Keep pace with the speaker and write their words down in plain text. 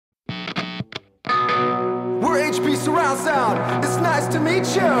surround sound. It's nice to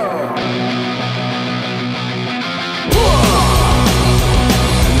meet you.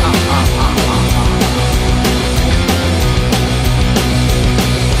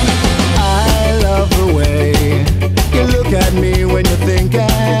 I love the way you look at me when you're thinking.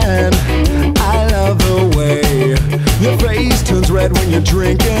 I love the way your face turns red when you're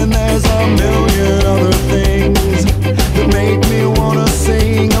drinking. There's a million other things that make me wanna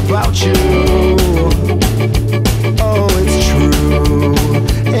sing about you. Oh, it's true.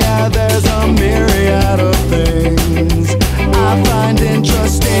 Yeah, there's a myriad of things I find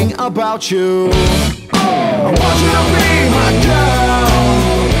interesting about you. I want you to be my girl.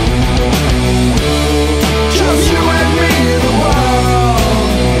 Just you and me in the world.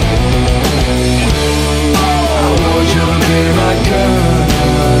 I want you to be my girl.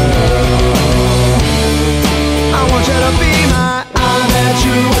 I want you to be my. I met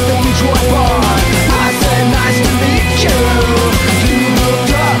you at the Detroit bar. I said nice to meet you. You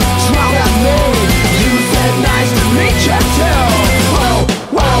looked up, smiled at me. You said nice to meet you too. Whoa,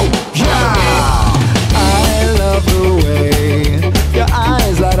 whoa, yeah. I love the way your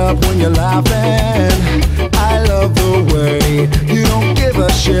eyes light up when you're laughing. I love the way you don't give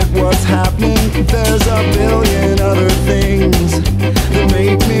a shit what's happening. There's a billion other things that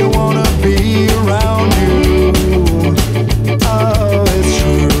make me wanna be around you. Oh, it's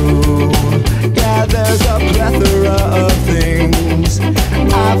true. Yeah, there's a plethora of things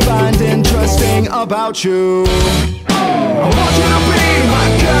I find interesting about you. I want you to be my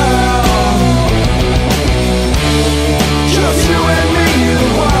girl.